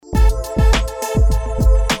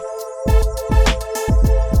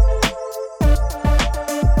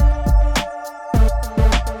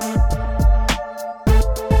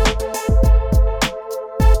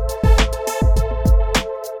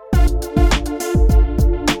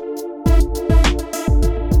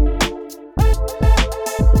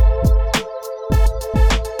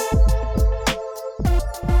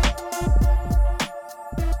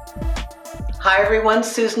everyone,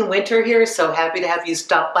 Susan Winter here. So happy to have you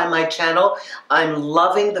stop by my channel. I'm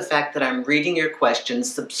loving the fact that I'm reading your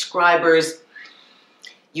questions. Subscribers,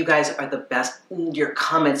 you guys are the best. Your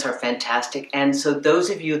comments are fantastic. And so those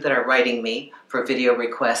of you that are writing me for video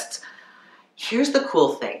requests, here's the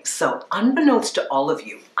cool thing. So unbeknownst to all of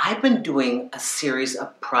you, I've been doing a series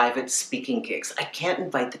of private speaking gigs. I can't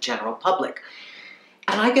invite the general public.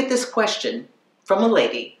 And I get this question from a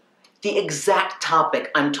lady, the exact topic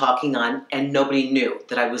I'm talking on, and nobody knew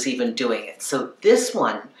that I was even doing it. So this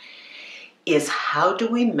one is, how do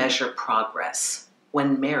we measure progress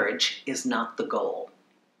when marriage is not the goal?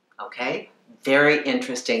 Okay, very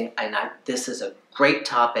interesting, and this is a great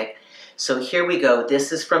topic. So here we go.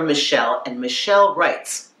 This is from Michelle, and Michelle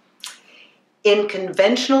writes, in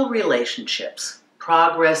conventional relationships,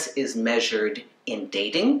 progress is measured in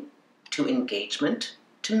dating, to engagement,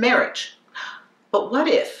 to marriage. But what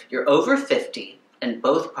if you're over 50 and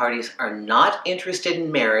both parties are not interested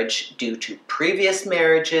in marriage due to previous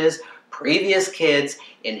marriages, previous kids,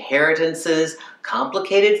 inheritances,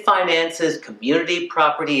 complicated finances, community,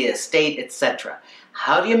 property, estate, etc.?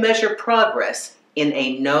 How do you measure progress in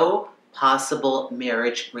a no possible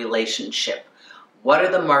marriage relationship? What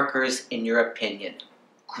are the markers in your opinion?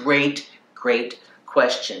 Great, great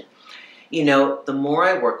question. You know, the more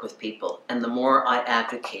I work with people and the more I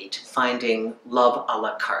advocate finding love a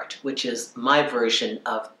la carte, which is my version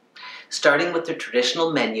of starting with the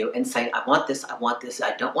traditional menu and saying, I want this,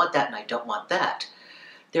 I don't want that, and I don't want that.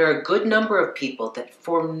 There are a good number of people that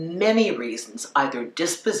for many reasons, either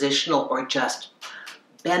dispositional or just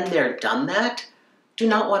been there, done that, do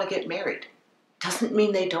not want to get married. Doesn't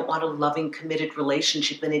mean they don't want a loving, committed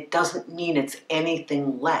relationship, and it doesn't mean it's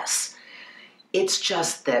anything less. It's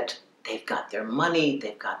just that they've got their money,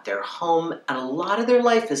 they've got their home, and a lot of their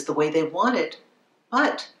life is the way they want it,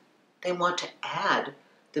 but they want to add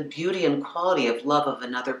the beauty and quality of love of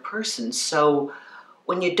another person. So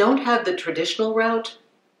when you don't have the traditional route,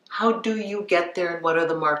 how do you get there, and what are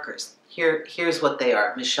the markers? Here's what they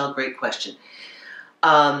are. Michelle, great question.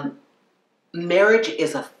 Marriage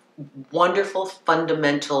is a wonderful,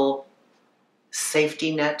 fundamental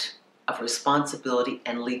safety net of responsibility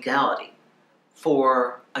and legality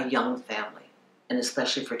for a young family, and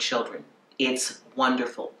especially for children. It's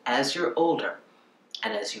wonderful. As you're older,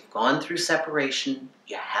 and as you've gone through separation,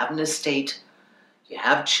 you have an estate, you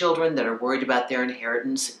have children that are worried about their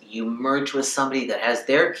inheritance, you merge with somebody that has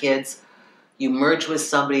their kids, you merge with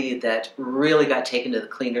somebody that really got taken to the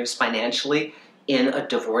cleaners financially in a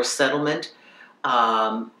divorce settlement.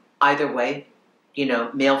 Either way, you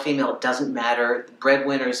know, male, female, it doesn't matter. The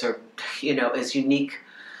breadwinners are, you know, as unique.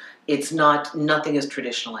 It's nothing is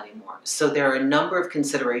traditional anymore. So there are a number of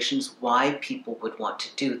considerations why people would want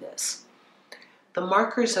to do this. The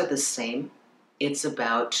markers are the same. It's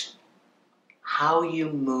about how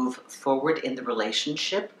you move forward in the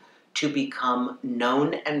relationship to become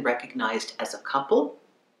known and recognized as a couple,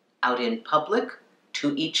 out in public,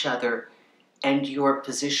 to each other, and your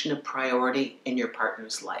position of priority in your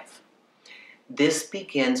partner's life. This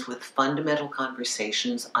begins with fundamental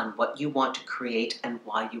conversations on what you want to create and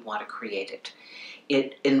why you want to create it.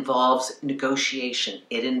 It involves negotiation.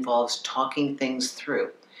 It involves talking things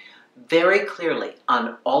through. Very clearly,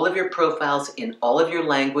 on all of your profiles, in all of your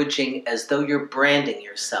languaging, as though you're branding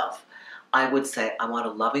yourself, I would say, I want a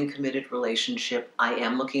loving, committed relationship. I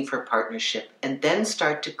am looking for partnership. And then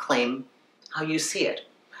start to claim how you see it.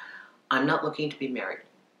 I'm not looking to be married.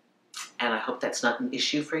 And I hope that's not an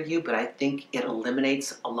issue for you, but I think it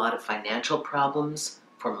eliminates a lot of financial problems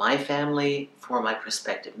for my family, for my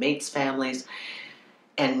prospective mates' families,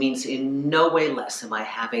 and means in no way less am I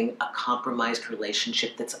having a compromised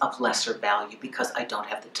relationship that's of lesser value because I don't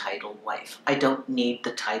have the title wife. I don't need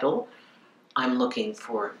the title. I'm looking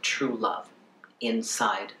for true love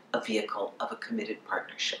inside a vehicle of a committed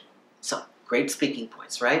partnership. So, great speaking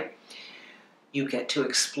points, right? You get to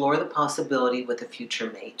explore the possibility with a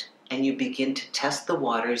future mate, and you begin to test the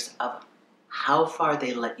waters of how far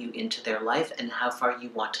they let you into their life and how far you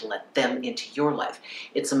want to let them into your life.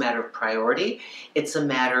 It's a matter of priority. It's a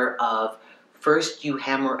matter of, first you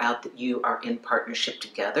hammer out that you are in partnership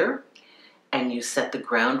together, and you set the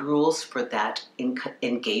ground rules for that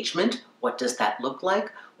engagement. What does that look like?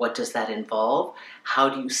 What does that involve? How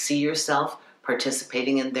do you see yourself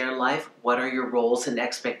participating in their life? What are your roles and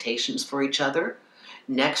expectations for each other?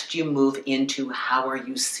 Next, you move into how are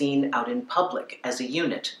you seen out in public as a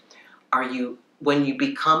unit? Are you when you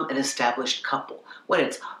become an established couple. When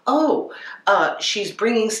it's, she's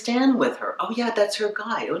bringing Stan with her. Oh yeah, that's her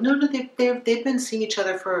guy. Oh no, they've been seeing each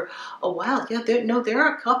other for a while. Yeah, they're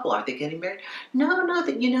a couple. Are they getting married? No,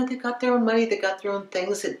 they got their own money. They got their own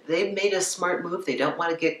things. They've made a smart move. They don't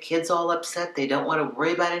want to get kids all upset. They don't want to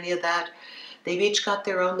worry about any of that. They've each got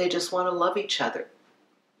their own. They just want to love each other.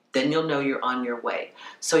 Then you'll know you're on your way.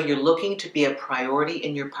 So you're looking to be a priority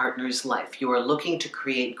in your partner's life. You are looking to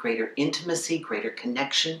create greater intimacy, greater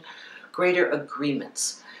connection, greater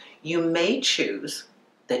agreements. You may choose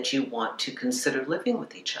that you want to consider living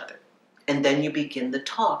with each other. And then you begin the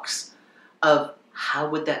talks of how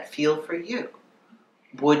would that feel for you?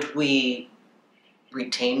 Would we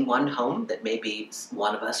retain one home that maybe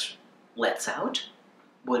one of us lets out?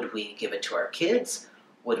 Would we give it to our kids?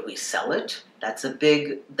 Would we sell it? That's a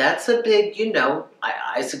big,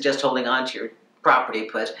 I suggest holding on to your property,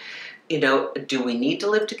 but, do we need to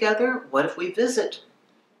live together? What if we visit?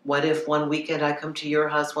 What if one weekend I come to your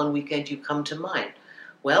house, one weekend you come to mine?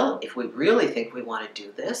 Well, if we really think we want to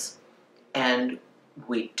do this, and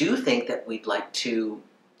we do think that we'd like to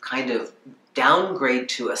kind of downgrade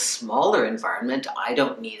to a smaller environment, I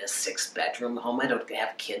don't need a 6-bedroom home, I don't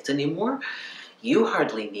have kids anymore, you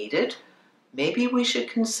hardly need it. Maybe we should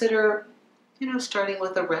consider, starting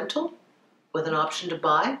with a rental with an option to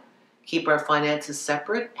buy, keep our finances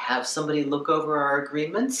separate, have somebody look over our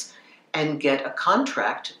agreements, and get a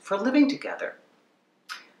contract for living together.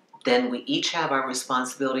 Then we each have our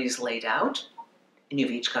responsibilities laid out, and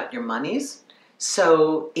you've each got your monies.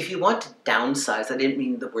 So if you want to downsize, I didn't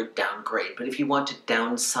mean the word downgrade, but if you want to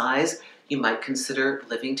downsize, you might consider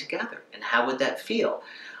living together. And how would that feel?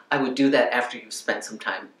 I would do that after you've spent some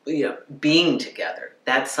time, being together.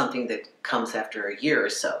 That's something that comes after a year or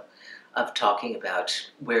so of talking about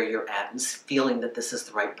where you're at and feeling that this is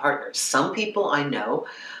the right partner. Some people I know,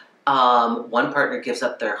 one partner gives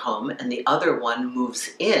up their home and the other one moves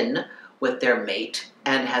in with their mate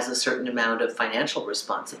and has a certain amount of financial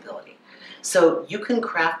responsibility. So you can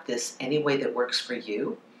craft this any way that works for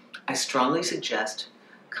you. I strongly suggest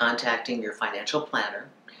contacting your financial planner,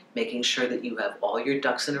 making sure that you have all your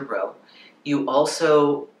ducks in a row. You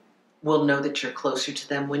also will know that you're closer to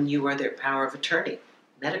them when you are their power of attorney,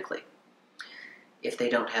 medically. If they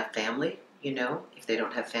don't have family, if they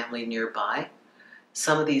don't have family nearby,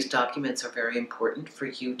 some of these documents are very important for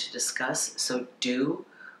you to discuss, so do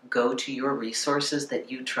go to your resources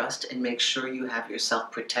that you trust and make sure you have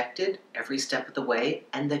yourself protected every step of the way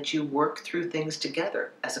and that you work through things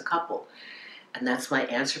together as a couple. And that's my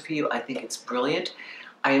answer for you. I think it's brilliant.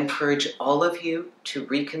 I encourage all of you to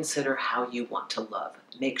reconsider how you want to love.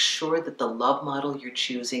 Make sure that the love model you're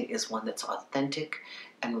choosing is one that's authentic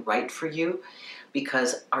and right for you,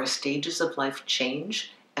 because our stages of life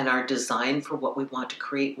change and our design for what we want to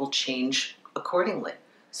create will change accordingly.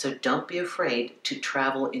 So don't be afraid to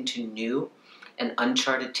travel into new and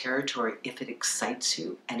uncharted territory if it excites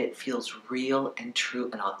you and it feels real and true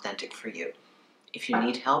and authentic for you. If you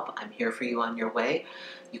need help, I'm here for you on your way.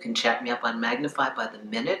 You can chat me up on Magnify by the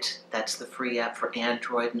minute. That's the free app for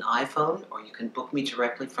Android and iPhone, or you can book me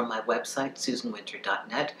directly from my website,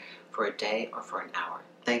 susanwinter.net, for a day or for an hour.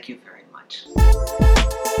 Thank you very much.